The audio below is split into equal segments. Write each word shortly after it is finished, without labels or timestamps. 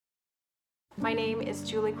My name is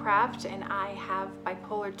Julie Kraft and I have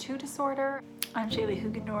bipolar 2 disorder. I'm Shaylee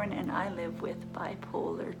Hugendorn and I live with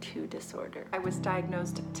bipolar 2 disorder. I was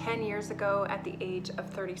diagnosed 10 years ago at the age of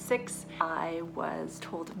 36. I was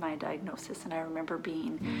told of my diagnosis and I remember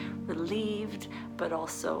being relieved but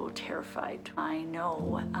also terrified. I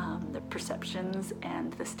know the perceptions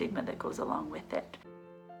and the stigma that goes along with it.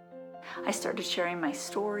 I started sharing my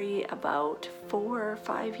story about 4 or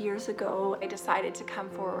 5 years ago. I decided to come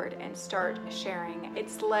forward and start sharing.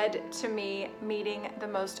 It's led to me meeting the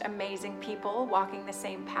most amazing people walking the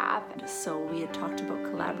same path. So we had talked about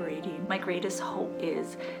collaborating. My greatest hope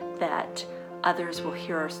is that others will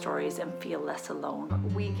hear our stories and feel less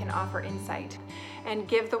alone. We can offer insight and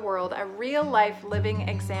give the world a real life living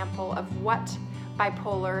example of what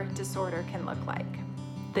bipolar disorder can look like.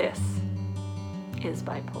 This is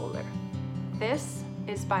bipolar. This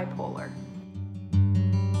is bipolar.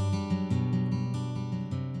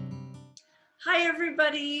 Hi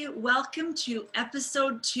everybody, welcome to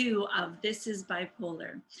episode 2 of This is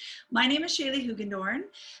Bipolar. My name is Shaylee Hugendorn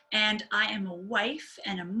and I am a wife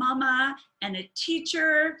and a mama and a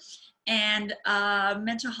teacher and a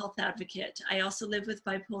mental health advocate. I also live with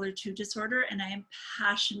bipolar 2 disorder and I am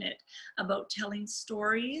passionate about telling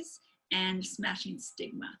stories and smashing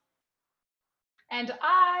stigma. And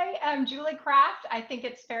I am Julie Kraft. I think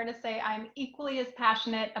it's fair to say I'm equally as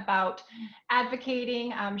passionate about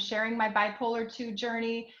advocating, sharing my bipolar 2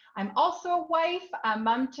 journey. I'm also a wife, a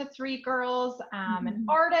mom to 3 girls, an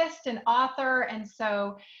artist, an author. And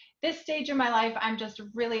so this stage of my life, I'm just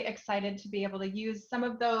really excited to be able to use some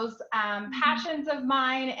of those passions of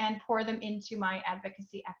mine and pour them into my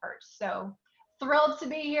advocacy efforts. So thrilled to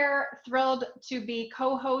be here, thrilled to be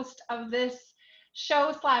co-host of this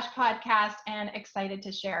show/podcast and excited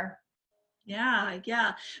to share.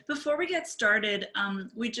 Yeah. Before we get started,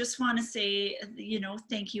 we just want to say,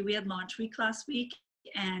 thank you. We had launch week last week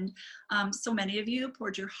and so many of you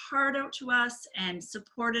poured your heart out to us and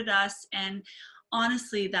supported us. And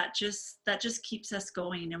honestly, that just keeps us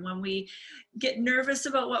going. And when we get nervous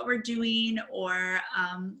about what we're doing, or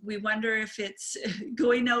we wonder if it's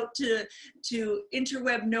going out to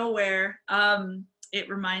interweb nowhere, it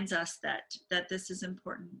reminds us that this is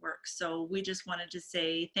important work. So we just wanted to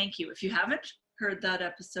say thank you. If you haven't heard that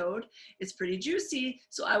episode, it's pretty juicy.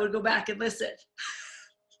 So I would go back and listen.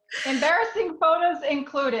 Embarrassing photos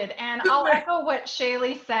included. And I'll echo what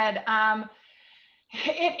Shaylee said.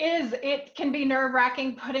 It can be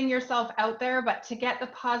nerve-wracking putting yourself out there, but to get the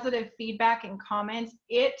positive feedback and comments,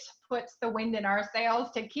 it puts the wind in our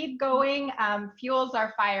sails to keep going, fuels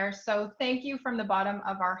our fire. So thank you from the bottom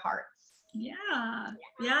of our hearts.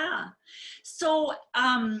 Yeah. So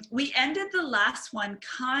we ended the last one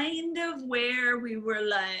kind of where we were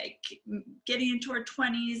like getting into our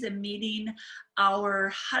 20s and meeting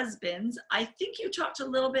our husbands. I think you talked a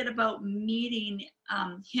little bit about meeting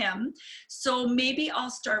him. So maybe I'll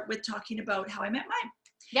start with talking about how I met mine.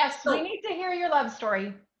 Yes, we need to hear your love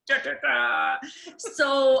story.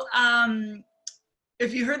 So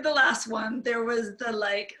if you heard the last one, there was the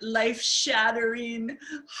life-shattering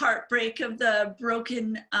heartbreak of the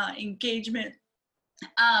broken engagement.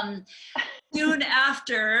 Soon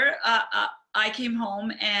after, I came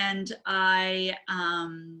home and I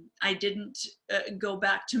didn't go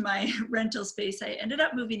back to my rental space. I ended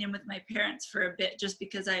up moving in with my parents for a bit just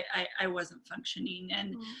because I wasn't functioning,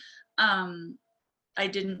 and I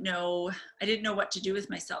didn't know what to do with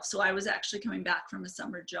myself. So I was actually coming back from a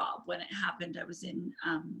summer job when it happened. I was in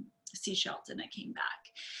Seychelles and I came back,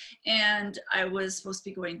 and I was supposed to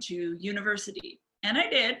be going to university, and I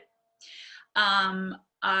did.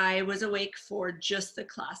 I was awake for just the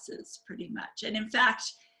classes pretty much. And in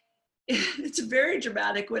fact, it's very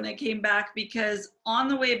dramatic when I came back, because on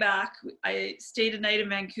the way back, I stayed a night in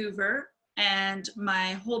Vancouver and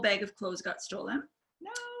my whole bag of clothes got stolen.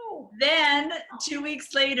 Then 2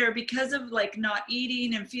 weeks later, because of not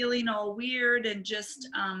eating and feeling all weird and just,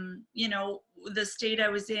 the state I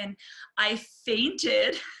was in, I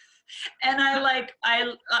fainted and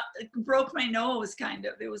I broke my nose kind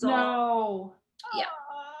of. It was all.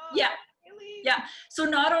 Yeah. So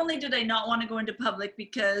not only did I not want to go into public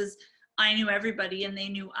because I knew everybody and they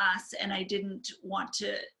knew us, and I didn't want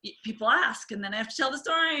to, people ask and then I have to tell the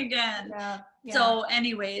story again. Yeah. So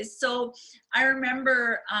anyways, so I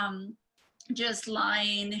remember just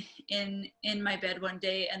lying in my bed one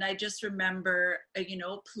day, and I just remember,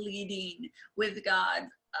 pleading with God,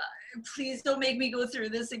 please don't make me go through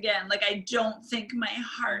this again. I don't think my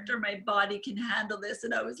heart or my body can handle this.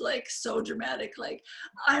 And I was so dramatic,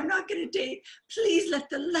 I'm not going to date. Please let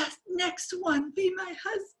the next one be my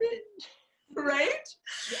husband. Right?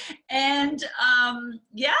 And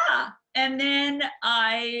And then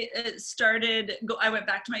I I went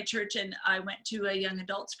back to my church and I went to a young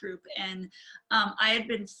adults group, and I had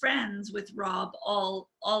been friends with Rob all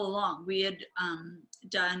along. We had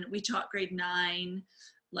we taught grade 9,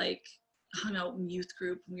 like hung out in youth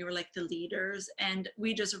group, and we were like the leaders, and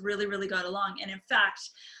we just really, really got along. And in fact,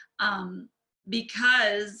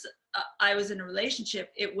 because I was in a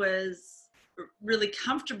relationship, it was really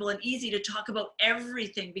comfortable and easy to talk about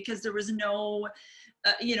everything because there was no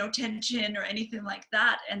tension or anything like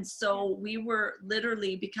that. And so we were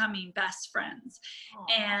literally becoming best friends.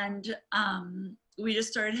 Aww. And we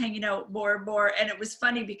just started hanging out more and more. And it was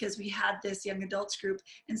funny because we had this young adults group,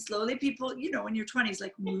 and slowly people, in your 20s,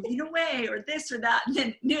 like moving away or this or that. And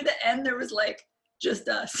then near the end, there was like just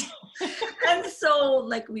us. And so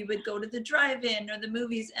like we would go to the drive-in or the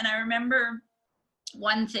movies. And I remember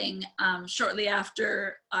one thing, shortly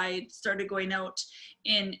after I started going out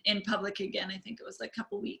in public again, I think it was like a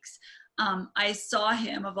couple weeks, I saw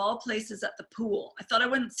him of all places at the pool. I thought I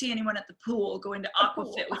wouldn't see anyone at the pool going to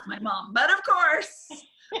Aquafit with my mom, but of course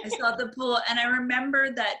I saw the pool. And I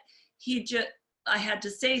remember that I had to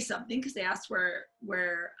say something because they asked where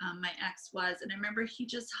my ex was, and I remember he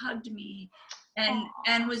just hugged me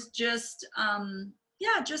and was just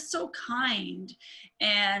just so kind.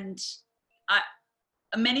 And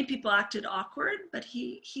many people acted awkward, but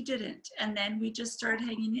he didn't. And then we just started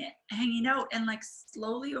hanging out, and like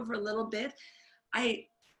slowly over a little bit, I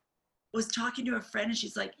was talking to a friend, and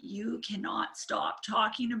she's like, "You cannot stop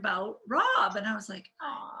talking about Rob." And I was like,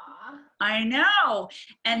 "Aw, I know."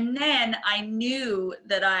 And then I knew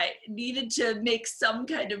that I needed to make some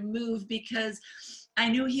kind of move because I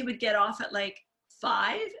knew he would get off at like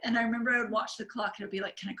 5. And I remember I would watch the clock and I'd be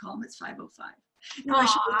like, "Can I call him? It's 5:05. No, I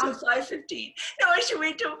should wait till 5:15. No, I should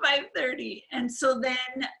wait till 5:30. And so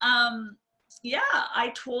then, I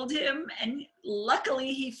told him, and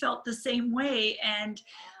luckily he felt the same way. And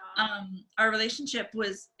our relationship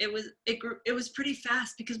was pretty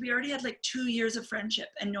fast because we already had like 2 years of friendship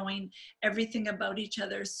and knowing everything about each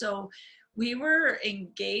other. So we were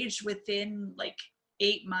engaged within like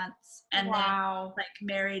 8 months, and then like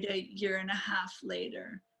married a year and a half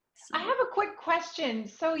later. I have a quick question.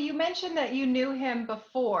 So you mentioned that you knew him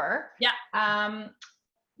before. Yeah.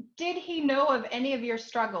 Did he know of any of your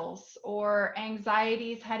struggles or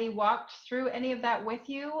anxieties? Had he walked through any of that with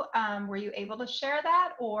you? Were you able to share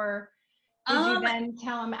that, or did you then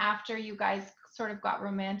tell him after you guys sort of got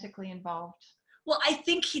romantically involved? Well, I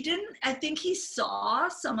think he didn't. I think he saw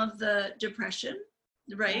some of the depression,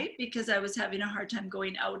 right? Yeah. Because I was having a hard time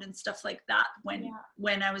going out and stuff like that.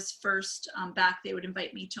 When I was first back, they would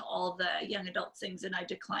invite me to all the young adult things, and I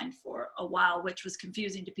declined for a while, which was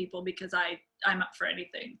confusing to people because I'm up for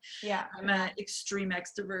anything. Yeah, I'm an extreme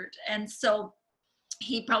extrovert, and so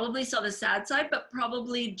he probably saw the sad side, but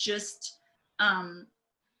probably just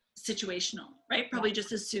situational, right? Probably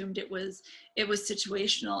just assumed it was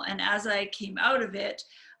situational. And as I came out of it,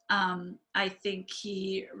 I think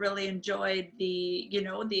he really enjoyed the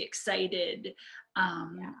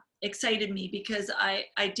excited me, because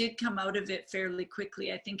I did come out of it fairly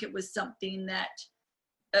quickly. I think it was something that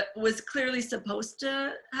was clearly supposed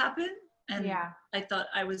to happen. And I thought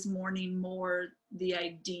I was mourning more the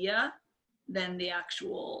idea than the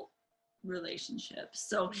actual relationship.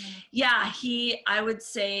 So I would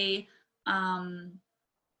say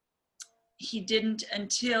he didn't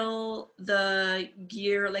until the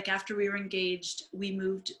year, like after we were engaged, we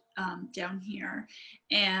moved down here,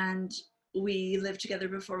 and we lived together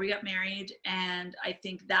before we got married. And I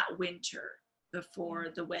think that winter before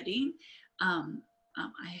the wedding,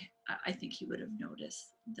 I think he would have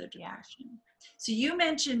noticed the depression. So you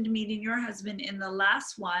mentioned meeting your husband in the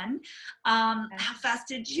last one. How fast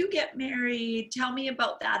did you get married? Tell me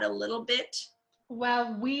about that a little bit.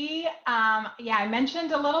 Well, I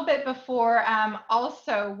mentioned a little bit before.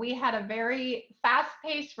 Also, we had a very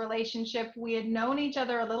fast-paced relationship. We had known each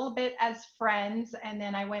other a little bit as friends, and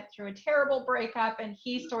then I went through a terrible breakup, and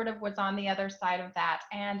he sort of was on the other side of that.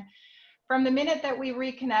 And from the minute that we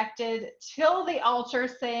reconnected till the altar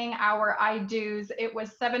saying our I do's, it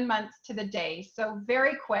was 7 months to the day. So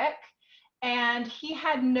very quick. And he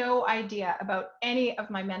had no idea about any of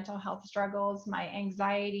my mental health struggles, my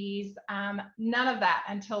anxieties, none of that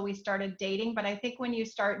until we started dating. But I think when you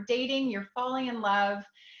start dating, you're falling in love.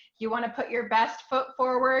 You want to put your best foot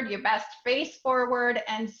forward, your best face forward.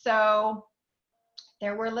 And so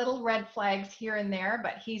there were little red flags here and there,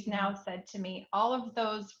 but he's now said to me, all of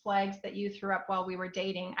those flags that you threw up while we were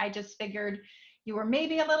dating, I just figured you were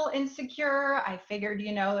maybe a little insecure. I figured,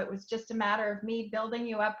 it was just a matter of me building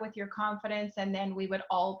you up with your confidence, and then we would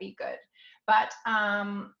all be good. But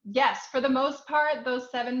yes, for the most part, those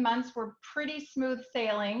 7 months were pretty smooth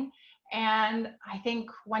sailing. And I think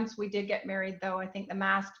once we did get married, though, I think the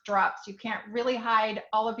mask drops. You can't really hide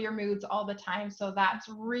all of your moods all the time. So that's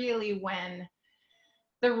really when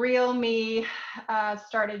the real me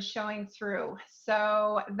started showing through.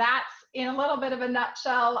 So that's, in a little bit of a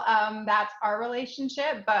nutshell, that's our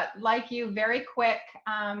relationship. But like you, very quick,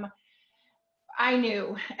 I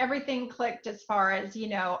knew everything clicked as far as,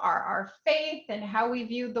 our faith and how we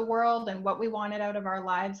viewed the world and what we wanted out of our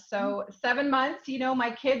lives. So 7 months,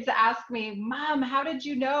 my kids ask me, Mom, how did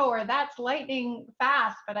you know? Or that's lightning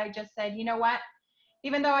fast. But I just said, you know what?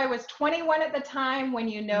 Even though I was 21 at the time, when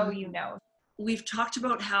you know, you know. We've talked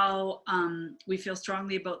about how we feel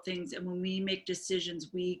strongly about things, and when we make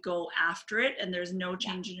decisions, we go after it, and there's no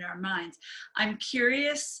change in our minds. I'm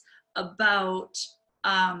curious about,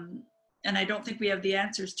 and I don't think we have the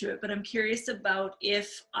answers to it, but I'm curious about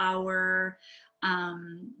if our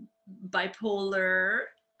bipolar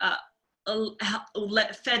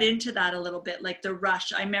fed into that a little bit, like the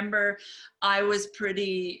rush. I remember I was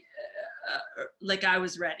pretty like I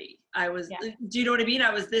was ready. I was, do you know what I mean?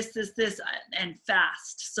 I was this, and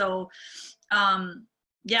fast. So,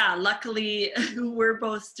 luckily we're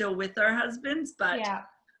both still with our husbands, but,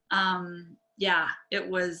 it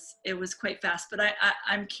was quite fast, but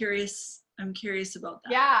I'm curious about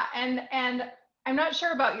that. Yeah. And I'm not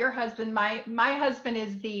sure about your husband. My husband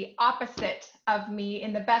is the opposite of me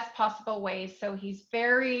in the best possible way. So he's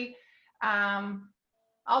very,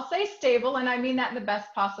 I'll say stable, and I mean that in the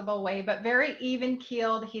best possible way, but very even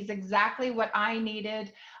keeled. He's exactly what I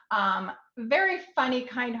needed. Very funny,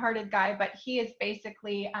 kind-hearted guy, but he is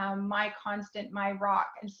basically my constant, my rock.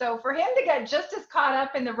 And so for him to get just as caught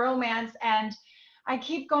up in the romance, and I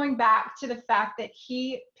keep going back to the fact that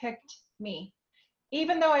he picked me,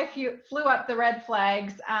 even though I flew up the red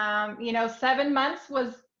flags. 7 months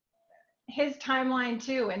was his timeline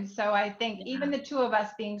too. And so I think even the two of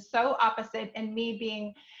us being so opposite, and me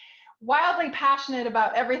being wildly passionate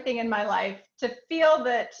about everything in my life,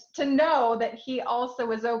 to know that he also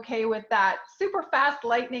was okay with that super fast,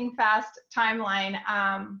 lightning fast timeline.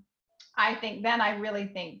 I think then I really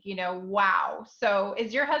think, wow. So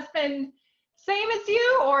is your husband same as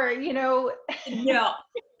you, or,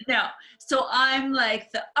 No. So I'm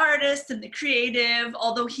like the artist and the creative,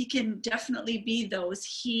 although he can definitely be those.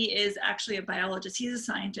 He is actually a biologist. He's a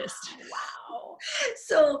scientist. Wow.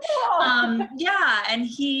 So, and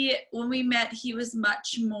when we met, he was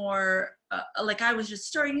much more, like I was just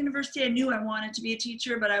starting university. I knew I wanted to be a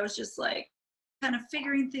teacher, but I was just like, kind of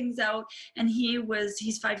figuring things out. And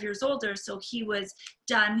he's 5 years older. So he was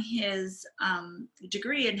done his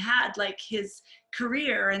degree and had like his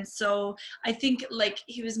career. And so I think like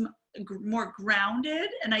he was more grounded.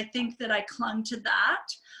 And I think that I clung to that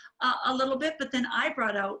a little bit, but then I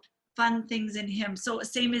brought out fun things in him. So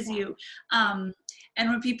same as you. And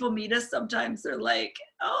when people meet us, sometimes they're like,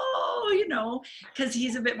 oh, because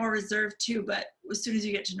he's a bit more reserved too. But as soon as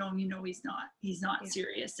you get to know him, he's not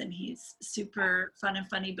serious, and he's super fun and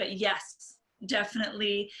funny. But yes,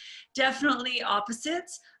 definitely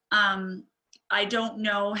opposites. I don't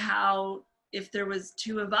know if there was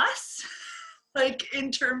two of us, like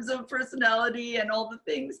in terms of personality and all the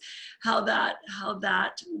things, how that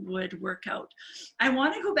would work out. I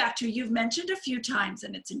want to go back to, you've mentioned a few times,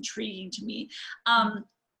 and it's intriguing to me.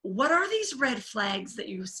 What are these red flags that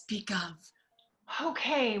you speak of?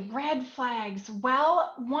 Okay, red flags.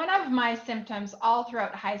 Well, one of my symptoms all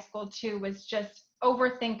throughout high school too was just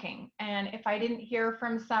overthinking. And if I didn't hear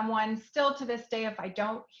from someone, still to this day, if I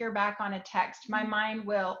don't hear back on a text, my mind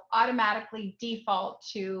will automatically default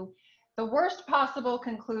to the worst possible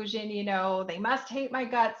conclusion. They must hate my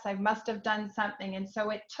guts. I must have done something. And so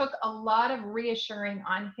it took a lot of reassuring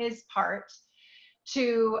on his part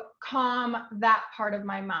to calm that part of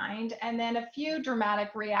my mind. And then a few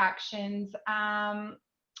dramatic reactions. I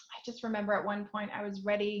just remember at one point I was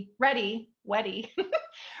ready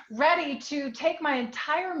to take my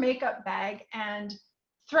entire makeup bag and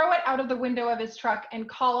throw it out of the window of his truck and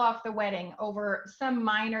call off the wedding over some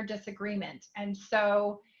minor disagreement. And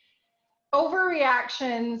so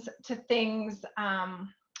overreactions to things,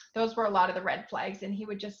 those were a lot of the red flags. And he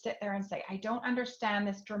would just sit there and say, I don't understand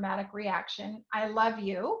this dramatic reaction. I love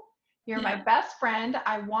you. You're my best friend.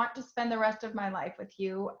 I want to spend the rest of my life with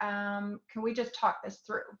you. Can we just talk this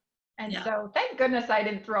through? And so thank goodness I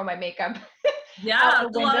didn't throw my makeup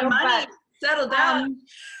out the window. A lot of money. Settle down.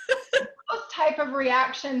 Those type of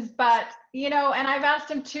reactions. But, and I've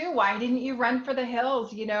asked him too, why didn't you run for the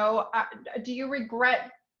hills? Do you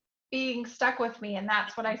regret being stuck with me? And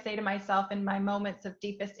that's what I say to myself in my moments of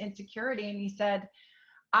deepest insecurity. And he said,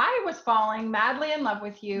 I was falling madly in love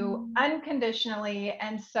with you unconditionally.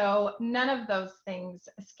 And so none of those things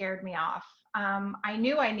scared me off. I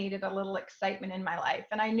knew I needed a little excitement in my life.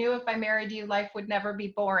 And I knew if I married you, life would never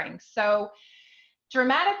be boring. So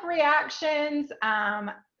dramatic reactions,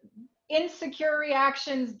 insecure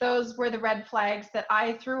reactions, those were the red flags that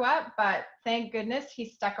I threw up. But thank goodness he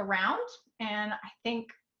stuck around. And I think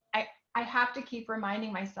I have to keep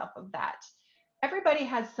reminding myself of that. Everybody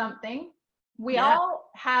has something. We Yeah.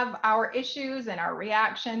 all have our issues and our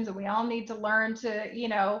reactions, and we all need to learn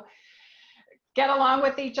to, get along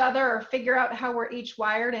with each other or figure out how we're each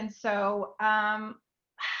wired. And so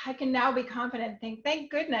I can now be confident and think,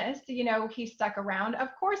 thank goodness, he stuck around.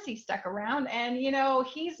 Of course he stuck around. And,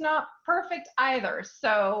 he's not perfect either.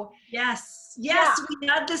 So Yes, yeah. we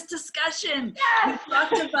had this discussion. Yes. We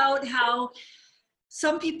talked about how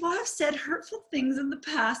some people have said hurtful things in the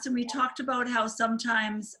past, and we talked about how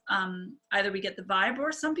sometimes either we get the vibe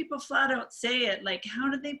or some people flat out say it, like, how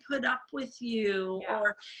did they put up with you? Yeah.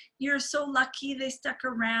 Or you're so lucky they stuck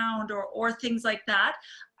around, or things like that.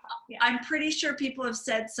 Yeah. I'm pretty sure people have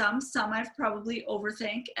said some I've probably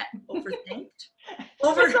overthinked.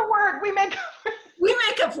 It's a word we make. We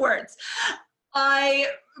make up words. I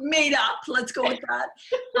made up, let's go with that.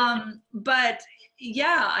 But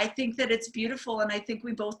yeah, I think that it's beautiful. And I think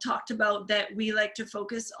we both talked about that we like to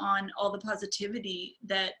focus on all the positivity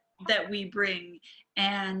that we bring,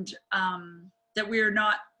 and that we're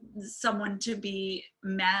not someone to be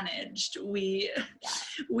managed. We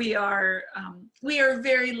are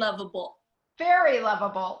very lovable. Very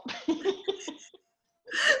lovable.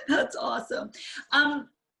 That's awesome.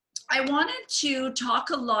 I wanted to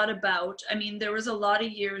talk a lot about, there was a lot of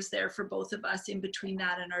years there for both of us in between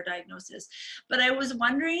that and our diagnosis, but I was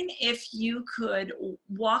wondering if you could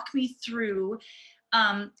walk me through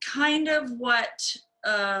kind of what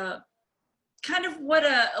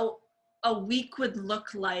a week would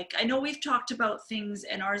look like. I know we've talked about things,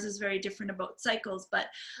 and ours is very different about cycles, but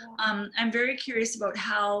I'm very curious about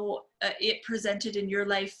how it presented in your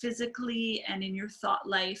life physically and in your thought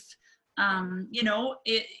life.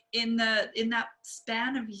 In that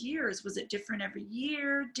span of years, was it different every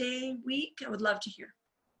year, day, week? I would love to hear.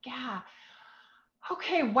 Yeah.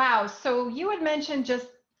 Okay. Wow. So you had mentioned just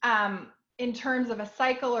in terms of a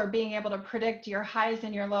cycle or being able to predict your highs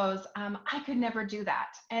and your lows. I could never do that.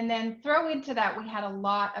 And then throw into that, we had a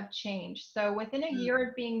lot of change. So within a year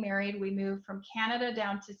of being married, we moved from Canada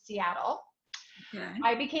down to Seattle. Okay.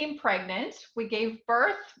 I became pregnant. We gave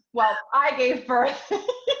birth. Well, I gave birth.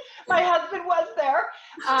 My husband was there,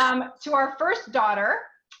 to our first daughter.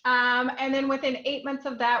 And then within 8 months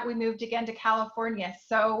of that, we moved again to California.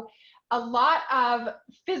 So a lot of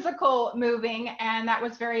physical moving, and that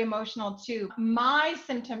was very emotional too. My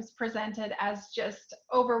symptoms presented as just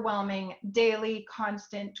overwhelming, daily,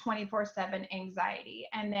 constant, 24/7 anxiety.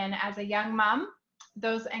 And then as a young mom,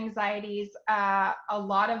 those anxieties, a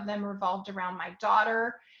lot of them revolved around my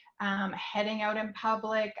daughter, heading out in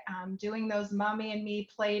public, doing those mommy and me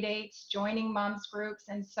play dates, joining moms groups.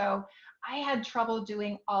 And so I had trouble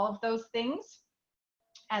doing all of those things.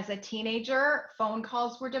 As a teenager, phone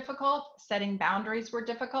calls were difficult, setting boundaries were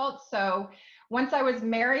difficult. So once I was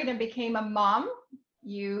married and became a mom,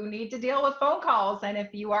 you need to deal with phone calls. And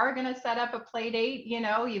if you are going to set up a play date,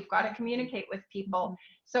 you've got to communicate with people.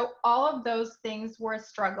 So all of those things were a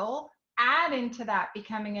struggle. Add into that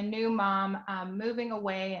becoming a new mom, moving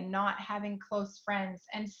away and not having close friends.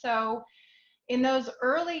 And so in those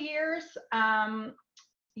early years,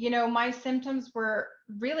 my symptoms were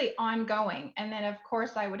really ongoing. And then, of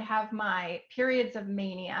course, I would have my periods of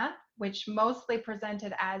mania, which mostly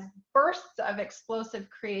presented as bursts of explosive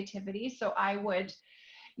creativity. So I would,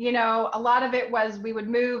 a lot of it was we would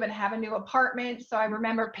move and have a new apartment. So I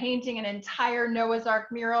remember painting an entire Noah's Ark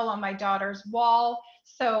mural on my daughter's wall.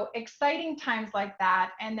 So exciting times like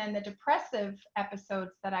that. And then the depressive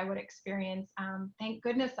episodes that I would experience, thank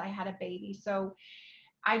goodness I had a baby. So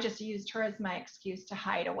I just used her as my excuse to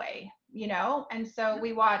hide away, and so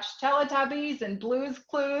we watched Teletubbies and Blue's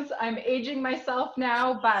Clues. I'm aging myself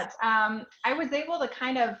now, but I was able to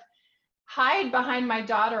kind of hide behind my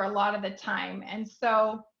daughter a lot of the time. And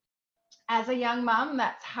so as a young mom,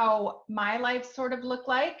 that's how my life sort of looked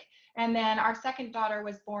like. And then our second daughter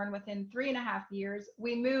was born within 3.5 years.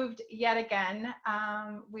 We moved yet again.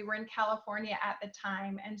 We were in California at the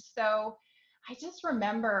time. And so I just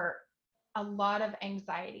remember a lot of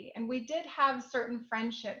anxiety. And we did have certain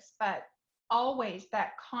friendships, but always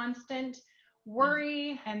that constant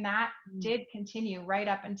worry. And that did continue right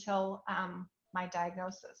up until my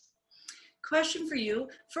diagnosis. Question for you,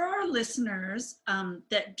 for our listeners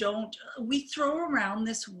that don't, we throw around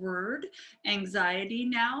this word anxiety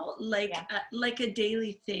now like a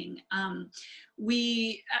daily thing.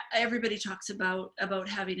 Everybody talks about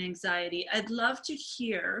having anxiety. I'd love to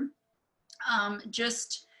hear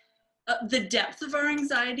just the depth of our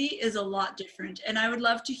anxiety is a lot different. And I would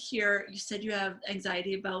love to hear, you said you have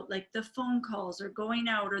anxiety about like the phone calls or going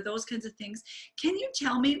out or those kinds of things. Can you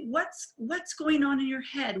tell me what's going on in your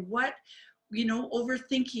head? What,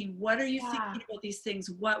 overthinking, what are you thinking about these things?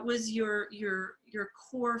 What was your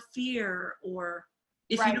core fear, or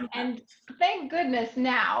if right. you know And thank goodness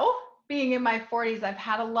now, being in my 40s, I've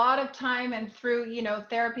had a lot of time, and through,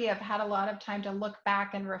 therapy, I've had a lot of time to look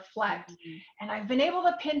back and reflect. And I've been able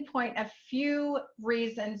to pinpoint a few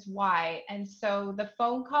reasons why. And so the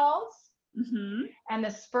phone calls and the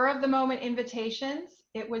spur of the moment invitations,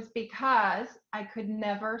 it was because I could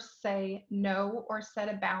never say no or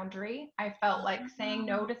set a boundary. I felt like saying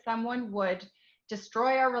no to someone would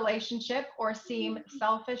destroy our relationship or seem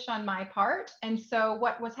selfish on my part. And so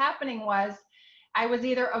what was happening was I was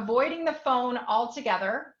either avoiding the phone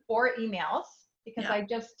altogether or emails because I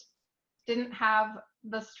just didn't have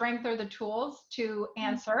the strength or the tools to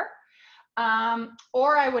answer.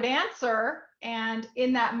 Or I would answer and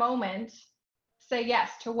in that moment say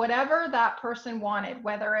yes to whatever that person wanted,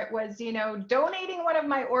 whether it was, donating one of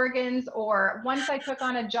my organs, or once I took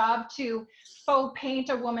on a job to faux paint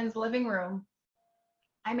a woman's living room.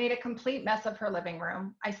 I made a complete mess of her living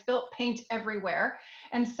room. I spilt paint everywhere.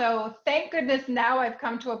 And so thank goodness now I've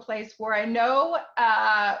come to a place where I know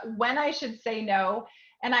when I should say no.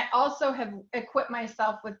 And I also have equipped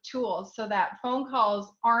myself with tools so that phone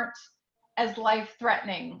calls aren't as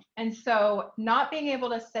life-threatening. And so not being able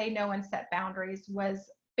to say no and set boundaries was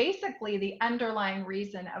basically the underlying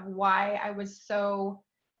reason of why I was so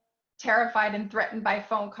terrified and threatened by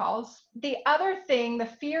phone calls. The other thing,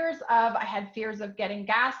 I had fears of getting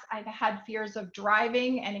gas. I had fears of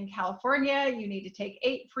driving. And in California, you need to take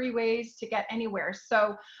 8 freeways to get anywhere.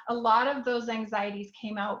 So a lot of those anxieties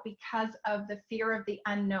came out because of the fear of the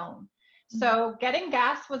unknown. So getting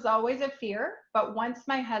gas was always a fear, but once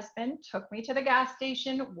my husband took me to the gas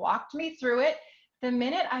station, walked me through it, the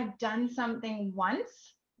minute I've done something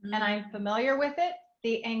once and I'm familiar with it,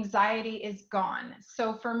 the anxiety is gone.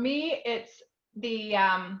 So for me, it's the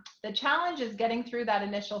challenge is getting through that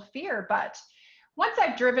initial fear. But once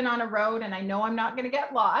I've driven on a road and I know I'm not going to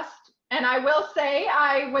get lost, and I will say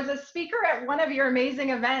I was a speaker at one of your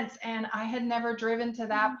amazing events, and I had never driven to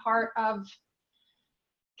that part of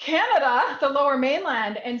Canada, the Lower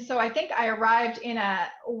Mainland. And so I think I arrived in a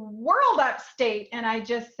world upstate, and I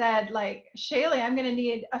just said, like, Shaylee, I'm going to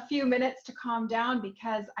need a few minutes to calm down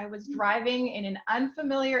because I was driving in an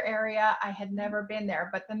unfamiliar area. I had never been there.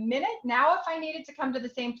 But the minute now, if I needed to come to the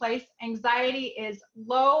same place, anxiety is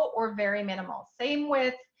low or very minimal. Same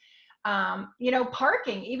with,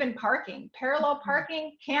 parking, even parking, parallel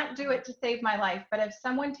parking, can't do it to save my life. But if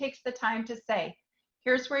someone takes the time to say,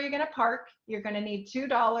 here's where you're going to park. You're going to need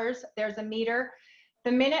 $2. There's a meter.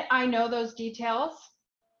 The minute I know those details,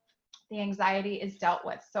 the anxiety is dealt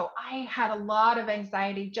with. So I had a lot of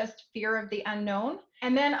anxiety, just fear of the unknown.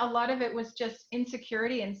 And then a lot of it was just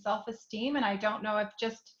insecurity and self-esteem. And I don't know if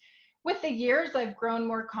just with the years, I've grown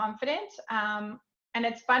more confident. And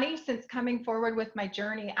it's funny, since coming forward with my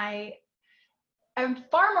journey, I am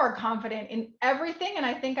far more confident in everything. And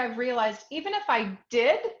I think I've realized even if I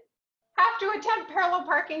did have to attempt parallel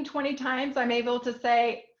parking 20 times, I'm able to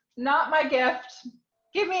say, not my gift.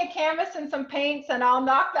 Give me a canvas and some paints and I'll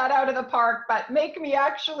knock that out of the park, but make me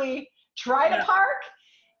actually try to park.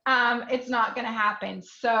 It's not going to happen.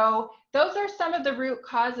 So those are some of the root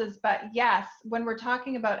causes. But yes, when we're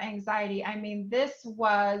talking about anxiety, I mean, this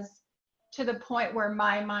was to the point where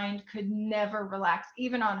my mind could never relax,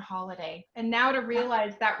 even on holiday. And now to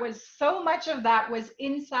realize that was so much of that was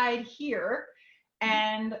inside here.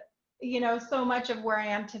 And so much of where I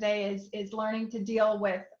am today is learning to deal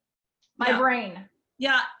with my brain.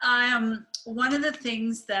 Yeah, one of the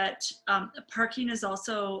things that parking is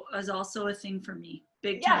also a thing for me,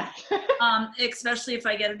 big time. Especially if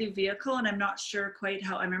I get a new vehicle and I'm not sure quite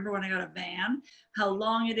how. I remember when I got a van, how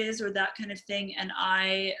long it is or that kind of thing, and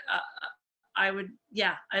I'd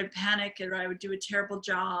panic or I would do a terrible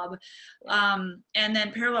job. And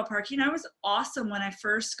then parallel parking, I was awesome when I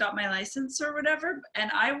first got my license or whatever.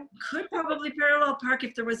 And I could probably parallel park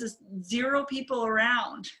if there was 0 people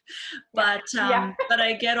around, but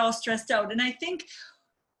I get all stressed out. And I think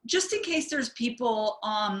just in case there's people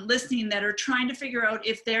listening that are trying to figure out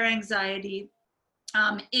if their anxiety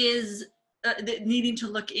is needing to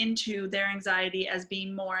look into their anxiety as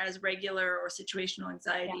being more as regular or situational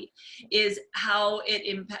anxiety, is how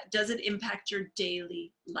does it impact your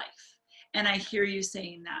daily life? And I hear you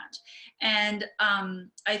saying that. And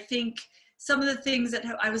I think some of the things that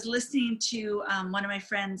I was listening to one of my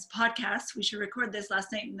friends' podcasts, we should record this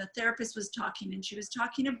last night, and the therapist was talking, and she was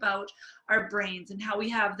talking about our brains and how we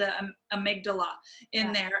have the amygdala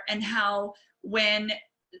in there, and how when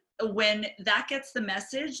that gets the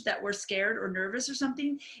message that we're scared or nervous or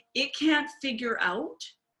something, it can't figure out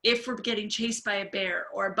if we're getting chased by a bear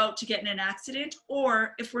or about to get in an accident,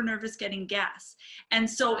 or if we're nervous getting gas. And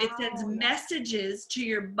so it sends messages to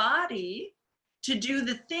your body to do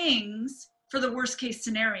the things for the worst case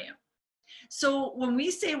scenario. So when we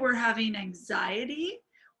say we're having anxiety,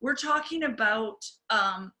 we're talking about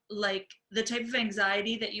like the type of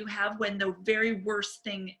anxiety that you have when the very worst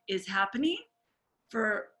thing is happening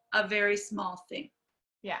for a very small thing.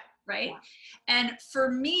 Yeah. Right. Yeah. And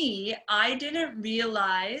for me, I didn't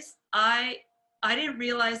realize that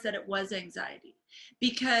it was anxiety,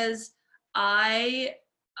 because I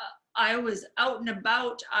was out and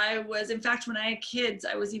about. In fact, when I had kids,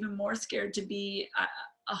 I was even more scared to be at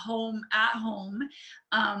home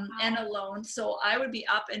and alone. So I would be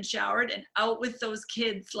up and showered and out with those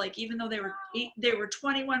kids, like, even though they were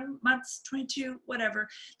 21 months, 22, whatever,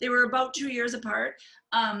 they were about 2 years apart.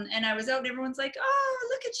 And I was out and everyone's like, oh,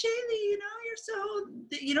 look at Shaylee,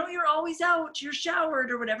 you're always out, you're showered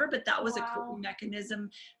or whatever. But that was a coping mechanism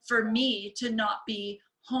for me to not be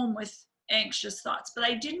home with anxious thoughts. But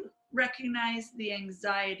I didn't recognize the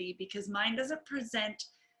anxiety because mine doesn't present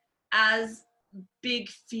as big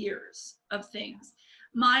fears of things.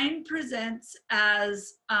 Mine presents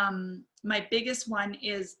as my biggest one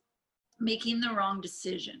is making the wrong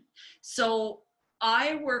decision. So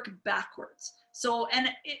I work backwards. So, and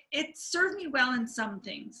it served me well in some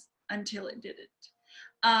things until it didn't.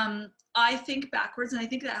 I think backwards, and I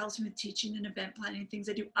think that helps me with teaching and event planning, things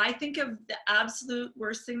I do. I think of the absolute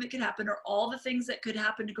worst thing that could happen, or all the things that could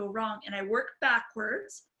happen to go wrong, and I work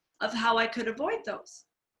backwards of how I could avoid those,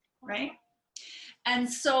 right? And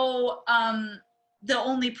so the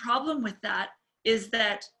only problem with that is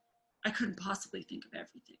that I couldn't possibly think of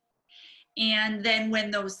everything. And then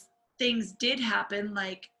when those things did happen,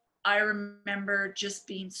 like, I remember just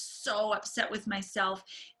being so upset with myself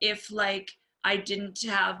if, like, I didn't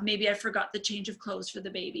have, maybe I forgot the change of clothes for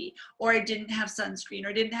the baby, or I didn't have sunscreen,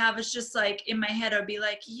 or didn't have, it's just like in my head, I'd be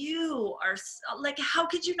like, you are like, how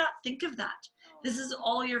could you not think of that? This is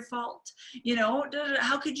all your fault.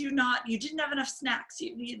 How could you not, you didn't have enough snacks,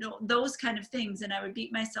 those kind of things. And I would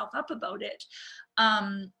beat myself up about it.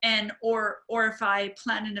 Or if I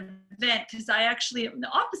plan an event, because I actually am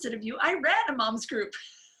the opposite of you, I ran a mom's group.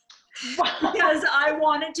 Because I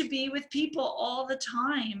wanted to be with people all the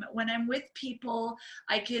time. When I'm with people,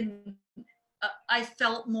 I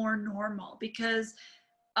felt more normal, because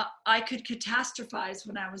I could catastrophize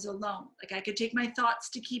when I was alone. Like, I could take my thoughts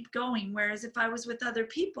to keep going. Whereas if I was with other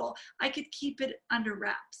people, I could keep it under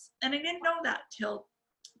wraps. And I didn't know that till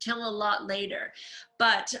a lot later.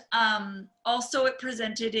 But also it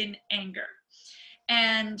presented in anger.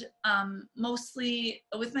 And mostly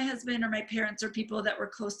with my husband or my parents or people that were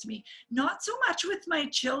close to me, not so much with my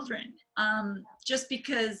children, just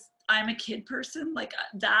because I'm a kid person. Like,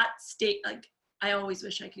 that state, like, I always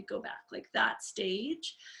wish I could go back. Like, that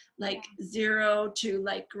stage, like 0 to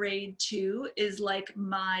like grade 2 is like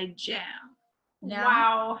my jam.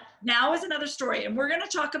 Now is another story, and we're going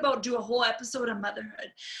to do a whole episode on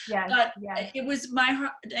motherhood. But it was, my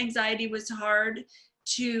anxiety was hard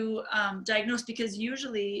to diagnose, because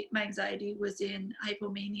usually my anxiety was in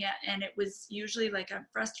hypomania, and it was usually like, I'm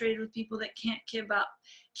frustrated with people that can't keep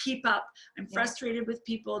up. I'm frustrated with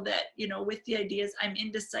people that, with the ideas, I'm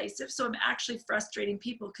indecisive. So I'm actually frustrating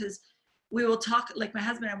people, because we will talk, like my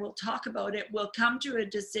husband and I will talk about it. We'll come to a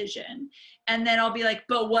decision, and then I'll be like,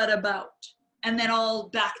 but what about? And then I'll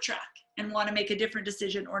backtrack and want to make a different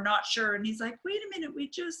decision, or not sure. And he's like, wait a minute, we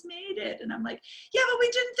just made it. And I'm like, yeah, but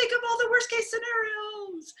we didn't think of all the worst case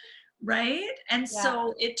scenarios, right? And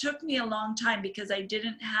so it took me a long time, because I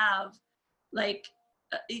didn't have, like,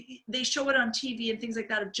 they show it on TV and things like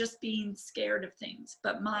that, of just being scared of things.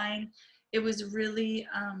 But mine, it was really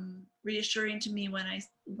reassuring to me when I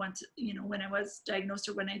was diagnosed,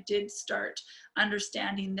 or when I did start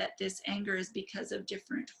understanding that this anger is because of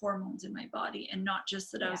different hormones in my body, and not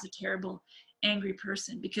just that I was a terrible angry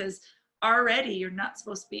person. Because already you're not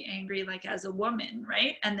supposed to be angry, like, as a woman,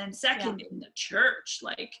 right? And then second, in the church,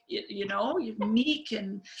 like, you're meek,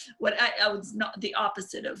 and what I was not the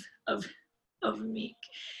opposite of meek.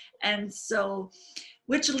 And so,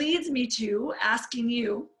 which leads me to asking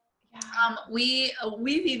you, Yeah.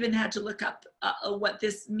 We've even had to look up what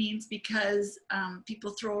this means because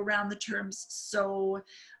people throw around the terms so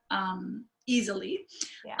easily.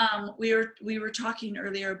 Yeah. We were talking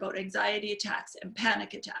earlier about anxiety attacks and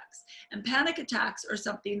panic attacks. And panic attacks are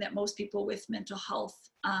something that most people with mental health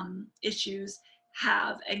issues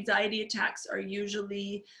have. Anxiety attacks are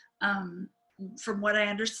usually, from what I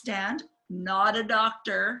understand, not a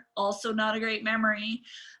doctor, also not a great memory.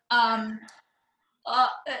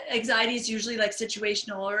 Anxiety is usually like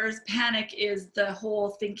situational, whereas panic is the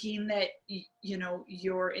whole thinking that you know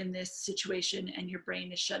you're in this situation and your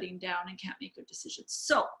brain is shutting down and can't make good decisions.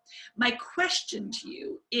 So my question to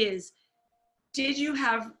you is, did you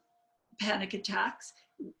have panic attacks?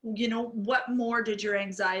 You know, what more did your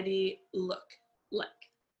anxiety look like?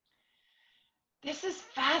 This is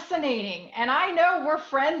fascinating. And I know we're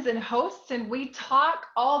friends and hosts and we talk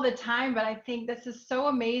all the time, but I think this is so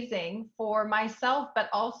amazing for myself, but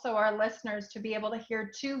also our listeners to be able to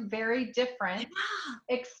hear two very different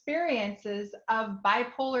experiences of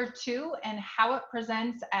bipolar 2 and how it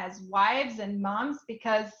presents as wives and moms.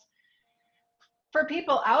 Because for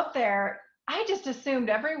people out there, I just assumed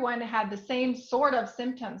everyone had the same sort of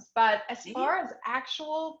symptoms. But as far as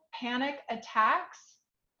actual panic attacks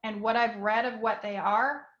and what I've read of what they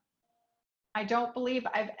are, I don't believe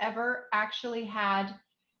I've ever actually had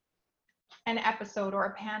an episode or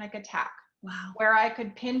a panic attack. Wow. Where I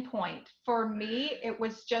could pinpoint. For me, it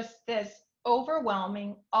was just this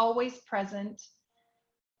overwhelming, always present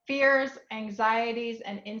fears, anxieties,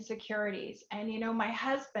 and insecurities. And, you know, my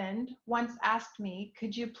husband once asked me,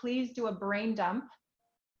 could you please do a brain dump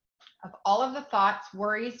of all of the thoughts,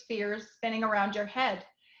 worries, fears spinning around your head?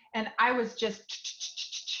 And I was just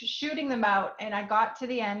shooting them out. And I got to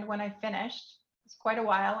the end when I finished. It was quite a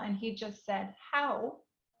while. And he just said, how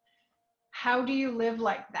do you live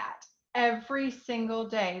like that? Every single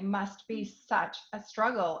day must be such a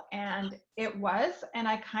struggle. And it was. And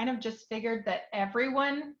I kind of just figured that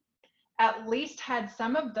everyone at least had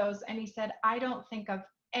some of those. And he said, I don't think of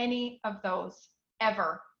any of those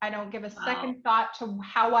ever. I don't give a second thought to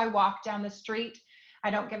how I walk down the street. I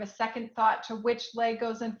don't give a second thought to which leg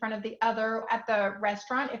goes in front of the other. At the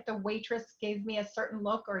restaurant, if the waitress gave me a certain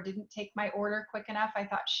look or didn't take my order quick enough, I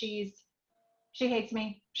thought she hates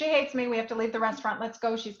me. She hates me. We have to leave the restaurant. Let's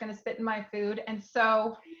go. She's going to spit in my food. And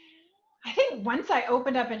so I think once I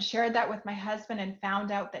opened up and shared that with my husband and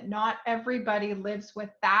found out that not everybody lives with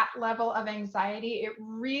that level of anxiety,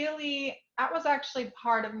 that was actually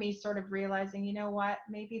part of me sort of realizing, you know what,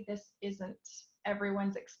 maybe this isn't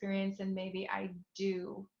everyone's experience and maybe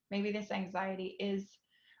maybe this anxiety is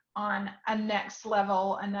on a next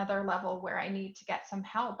level, another level where I need to get some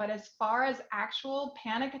help. But as far as actual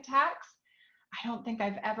panic attacks, I don't think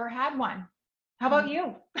I've ever had one. How about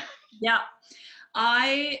you? Yeah,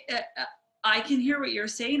 I can hear what you're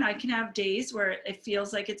saying. I can have days where it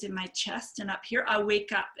feels like it's in my chest and up here. I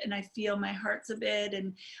wake up and I feel my heart's a bit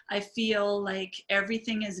and I feel like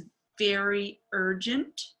everything is very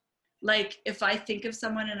urgent. Like if I think of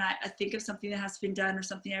someone and I think of something that has been done or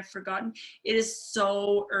something I've forgotten, it is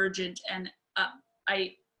so urgent. And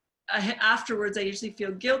I afterwards, I usually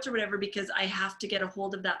feel guilt or whatever because I have to get a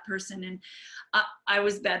hold of that person. And I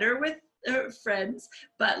was better with friends,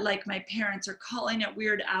 but like my parents are calling at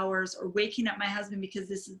weird hours or waking up my husband because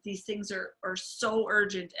these things are so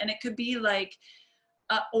urgent. And it could be like,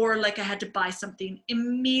 or like I had to buy something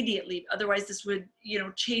immediately. Otherwise this would,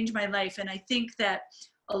 change my life. And I think that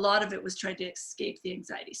a lot of it was trying to escape the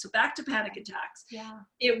anxiety. So back to panic attacks. Yeah.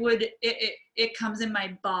 It comes in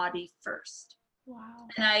my body first. Wow.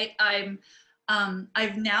 And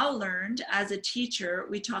I've now learned as a teacher,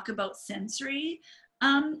 we talk about sensory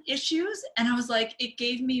issues. And I was like, it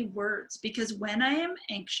gave me words because when I am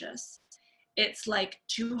anxious, it's like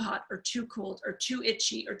too hot or too cold or too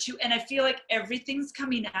itchy and I feel like everything's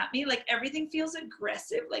coming at me. Like everything feels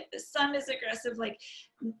aggressive. Like the sun is aggressive, like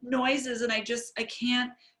noises. And I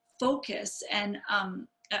can't focus. And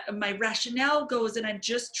my rationale goes and I'm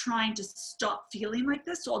just trying to stop feeling like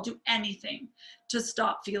this. So I'll do anything to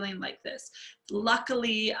stop feeling like this.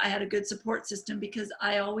 Luckily, I had a good support system because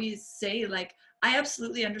I always say like, I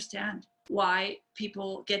absolutely understand why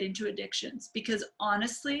people get into addictions because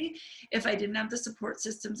honestly, if I didn't have the support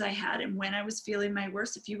systems I had and when I was feeling my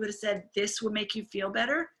worst, if you would have said this will make you feel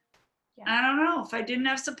better, I don't know. If I didn't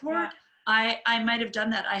have support, I might have done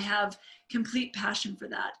that. I have complete passion for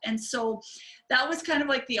that. And so that was kind of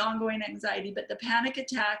like the ongoing anxiety. But the panic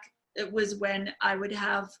attack, it was when I would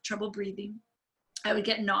have trouble breathing. I would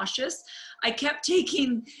get nauseous. I kept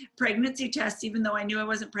taking pregnancy tests, even though I knew I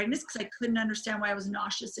wasn't pregnant, because I couldn't understand why I was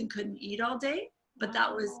nauseous and couldn't eat all day. But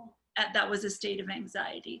that was that was a state of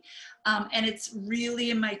anxiety. And it's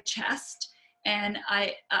really in my chest, and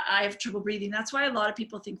I have trouble breathing. That's why a lot of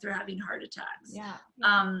people think they're having heart attacks. Yeah.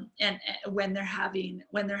 And when they're having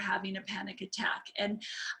a panic attack. And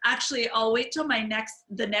actually, I'll wait till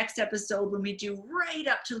the next episode when we do right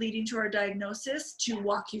up to leading to our diagnosis to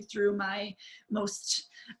walk you through my most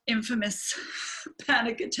infamous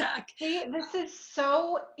panic attack. See, this is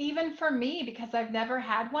so, even for me, because I've never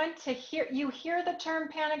had one, to hear the term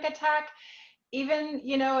panic attack, even,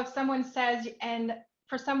 if someone says, and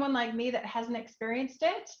for someone like me that hasn't experienced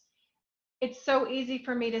it, it's so easy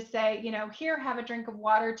for me to say, here, have a drink of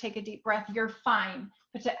water, take a deep breath, you're fine.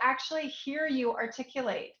 But to actually hear you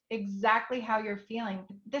articulate exactly how you're feeling,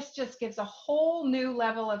 this just gives a whole new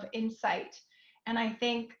level of insight. And I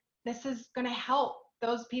think this is going to help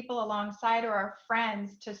those people alongside or our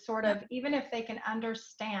friends to sort of, even if they can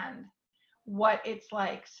understand what it's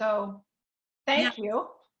like. So thank you.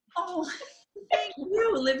 Oh, thank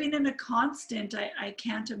you. Living in a constant, I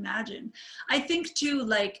can't imagine. I think too,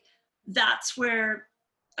 like, that's where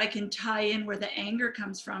I can tie in where the anger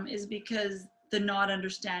comes from, is because the not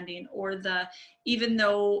understanding, or the, even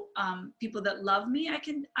though people that love me, I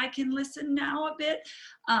can listen now a bit,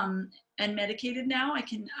 and medicated now, I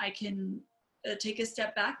can take a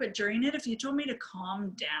step back. But during it, if you told me to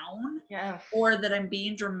calm down, or that I'm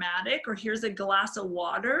being dramatic, or here's a glass of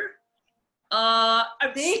water,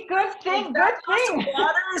 See, good thing.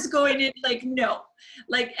 Water is going in, like, no,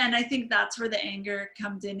 like, and I think that's where the anger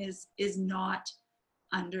comes in, is not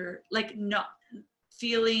not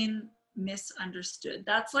feeling misunderstood.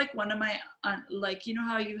 That's like one of my, like,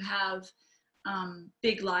 how you have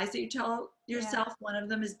big lies that you tell yourself. One of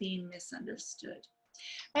them is being misunderstood.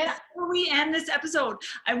 And before we end this episode,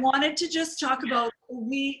 I wanted to just talk about,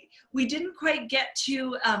 we didn't quite get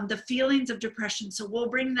to the feelings of depression, so we'll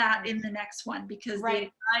bring that in the next one, because the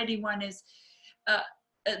anxiety one is,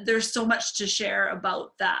 there's so much to share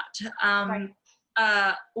about that.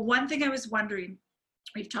 One thing I was wondering,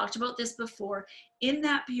 we've talked about this before, in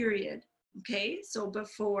that period, okay, so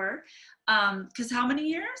before, because how many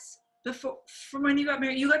years before, from when you got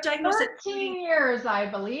married? You got diagnosed 13 years, I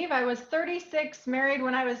believe. I was 36, married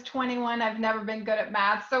when I was 21. I've never been good at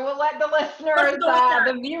math, so we'll let the listeners,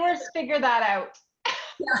 the viewers, figure that out.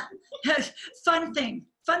 Yeah. Fun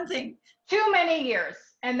thing. Too many years.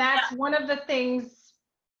 And that's one of the things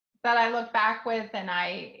that I look back with, and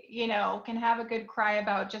I, can have a good cry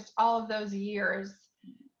about, just all of those years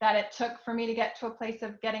that it took for me to get to a place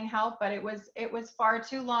of getting help. But it was far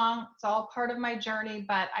too long. It's all part of my journey.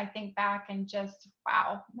 But I think back and just,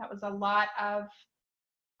 wow, that was a lot of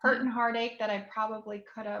hurt and heartache that I probably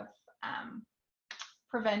could have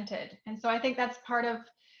prevented. And so I think that's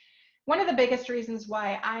one of the biggest reasons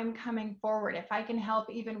why I'm coming forward. If I can help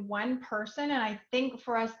even one person, and I think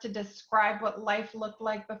for us to describe what life looked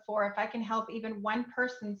like before, if I can help even one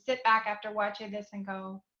person sit back after watching this and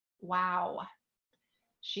go, wow,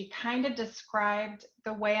 she kind of described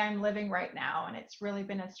the way I'm living right now, and it's really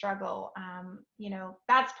been a struggle.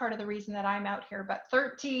 That's part of the reason that I'm out here. But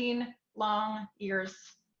 13 long years.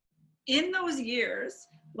 In those years,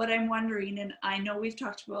 what I'm wondering, and I know we've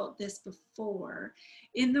talked about this before,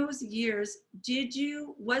 in those years,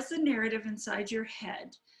 was the narrative inside your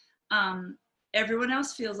head, everyone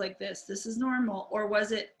else feels like this is normal, or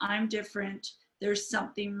was it, I'm different, there's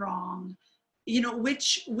something wrong?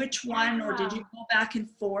 Which one, or did you go back and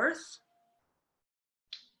forth?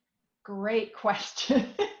 Great question.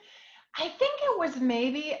 I think it was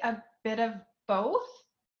maybe a bit of both.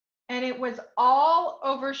 And it was all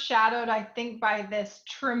overshadowed, I think, by this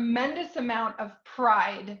tremendous amount of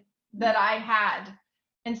pride that I had.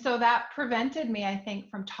 And so that prevented me, I think,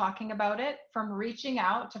 from talking about it, from reaching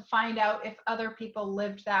out to find out if other people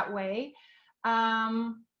lived that way.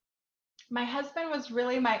 My husband was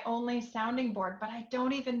really my only sounding board, but I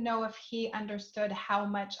don't even know if he understood how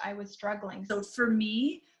much I was struggling. So for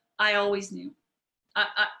me, I always knew.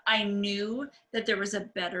 I knew that there was a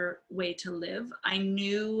better way to live. I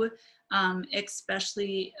knew,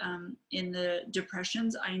 especially in the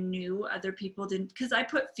depressions, I knew other people didn't, because I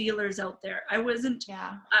put feelers out there. I wasn't,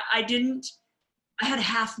 I had a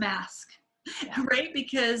half mask, right?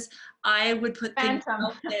 Because I would put things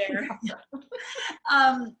out there.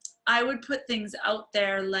 I would put things out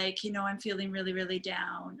there like, I'm feeling really, really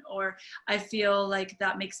down, or I feel like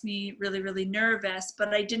that makes me really, really nervous,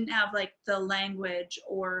 but I didn't have like the language,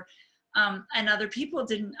 or, and other people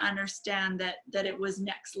didn't understand that it was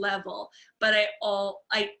next level. But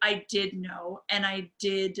I did know, and I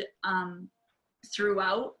did,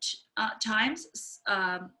 throughout times,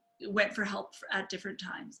 went for help at different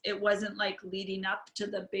times. It wasn't like leading up to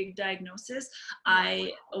the big diagnosis.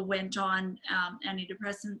 I went on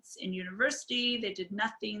antidepressants in university. They did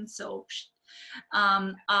nothing. So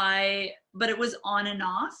but it was on and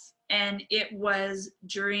off. And it was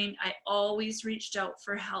I always reached out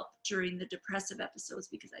for help during the depressive episodes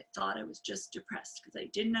because I thought I was just depressed, because I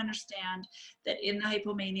didn't understand that in the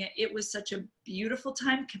hypomania, it was such a beautiful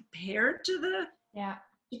time compared to the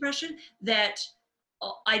depression, that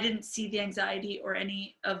I didn't see the anxiety or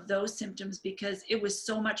any of those symptoms because it was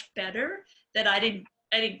so much better that I didn't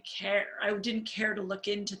care. I didn't care to look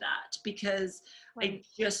into that because I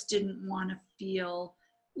just didn't want to feel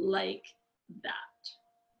like that.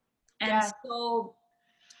 And so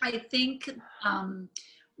I think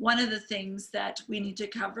one of the things that we need to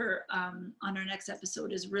cover on our next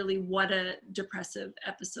episode is really what a depressive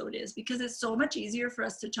episode is, because it's so much easier for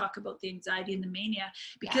us to talk about the anxiety and the mania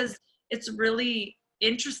because it's really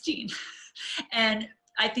interesting. And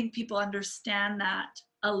I think people understand that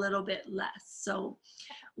a little bit less. So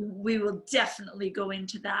we will definitely go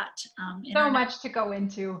into that. So much to go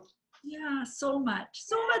into. Yeah, so much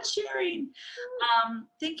sharing.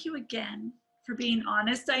 Thank you again for being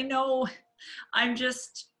honest. I know I'm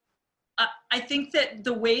just, I think that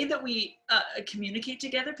the way that we communicate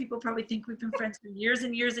together, people probably think we've been friends for years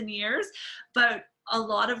and years and years, but a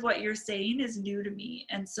lot of what you're saying is new to me.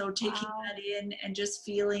 And so taking that in and just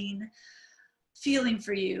feeling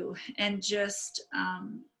for you and just,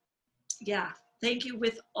 thank you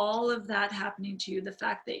with all of that happening to you, the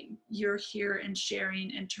fact that you're here and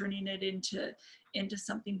sharing and turning it into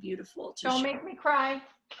something beautiful. Don't make me cry.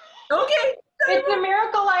 Okay. It's a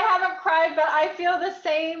miracle I haven't cried, but I feel the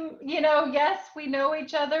same. Yes, we know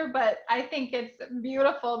each other, but I think it's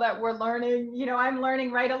beautiful that we're learning. I'm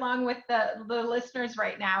learning right along with the listeners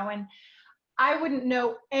right now. And I wouldn't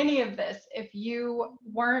know any of this if you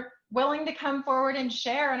weren't willing to come forward and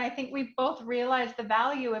share. And I think we both realize the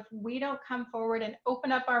value if we don't come forward and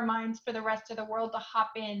open up our minds for the rest of the world to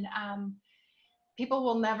hop in. People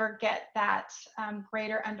will never get that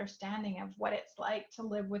greater understanding of what it's like to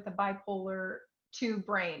live with a bipolar 2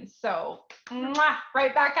 brain. So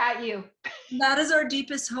right back at you. That is our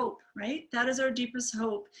deepest hope, right? That is our deepest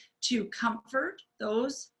hope, to comfort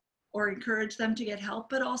those or encourage them to get help,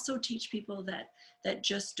 but also teach people that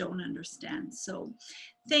just don't understand. So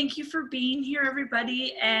thank you for being here,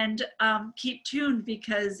 everybody, and keep tuned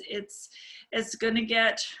because it's going to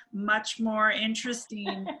get much more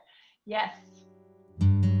interesting. Yes.